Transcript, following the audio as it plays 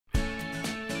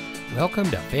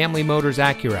Welcome to Family Motors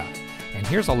Acura, and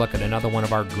here's a look at another one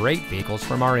of our great vehicles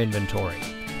from our inventory.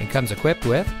 It comes equipped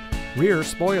with rear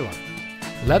spoiler,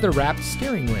 leather-wrapped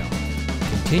steering wheel,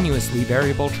 continuously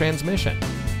variable transmission,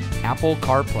 Apple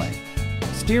CarPlay,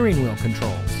 steering wheel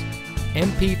controls,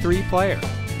 MP3 player,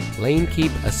 lane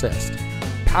keep assist,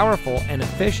 powerful and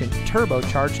efficient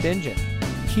turbocharged engine,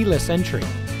 keyless entry,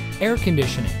 air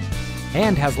conditioning,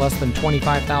 and has less than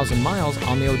 25,000 miles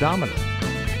on the odometer.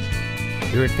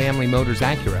 Here at Family Motors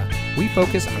Acura, we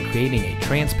focus on creating a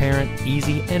transparent,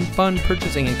 easy, and fun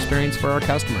purchasing experience for our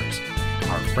customers.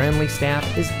 Our friendly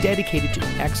staff is dedicated to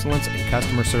excellence in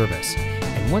customer service.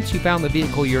 And once you found the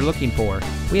vehicle you're looking for,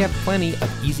 we have plenty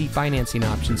of easy financing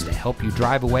options to help you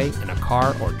drive away in a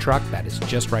car or truck that is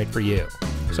just right for you.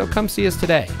 So come see us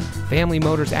today. Family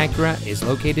Motors Acura is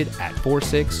located at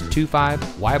 4625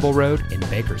 Wible Road in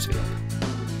Bakersfield.